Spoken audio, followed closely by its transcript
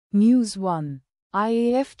News 1.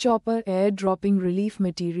 IAF chopper air-dropping relief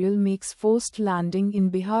material makes forced landing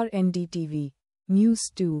in Bihar. NDTV.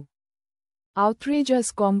 News 2. Outrage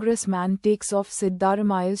as congressman takes off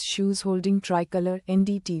Siddaramaiah's shoes holding Tricolour.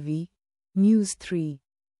 NDTV. News 3.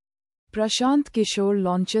 Prashant Kishor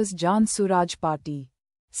launches Jan Suraaj Party.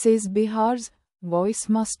 Says Bihar's voice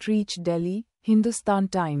must reach Delhi. Hindustan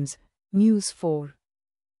Times. News 4.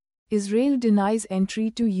 Israel denies entry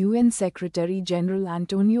to UN Secretary General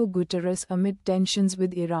Antonio Guterres amid tensions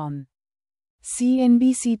with Iran.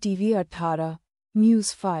 CNBC TV 18.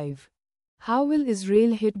 News 5. How will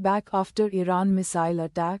Israel hit back after Iran missile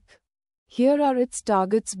attack? Here are its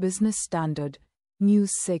targets. Business Standard.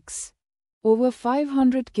 News 6. Over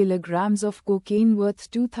 500 kilograms of cocaine worth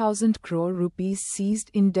 2,000 crore rupees seized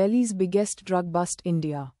in Delhi's biggest drug bust.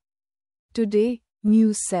 India Today.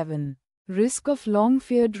 News 7. Risk of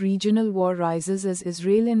long-feared regional war rises as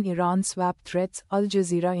Israel and Iran swap threats. Al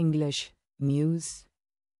Jazeera English. News.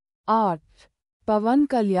 Art. Pawan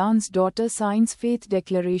Kalyan's daughter signs faith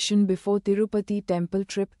declaration before Tirupati temple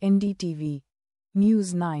trip. NDTV.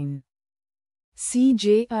 News 9.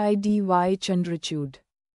 CJIDY Chandrachud.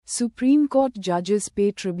 Supreme Court judges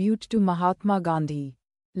pay tribute to Mahatma Gandhi.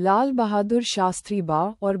 Lal Bahadur Shastri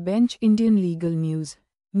bar or bench. Indian legal news.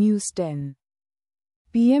 News 10.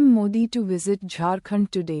 PM Modi to visit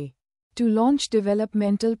Jharkhand today to launch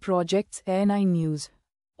developmental projects. 9 News.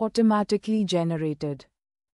 Automatically generated.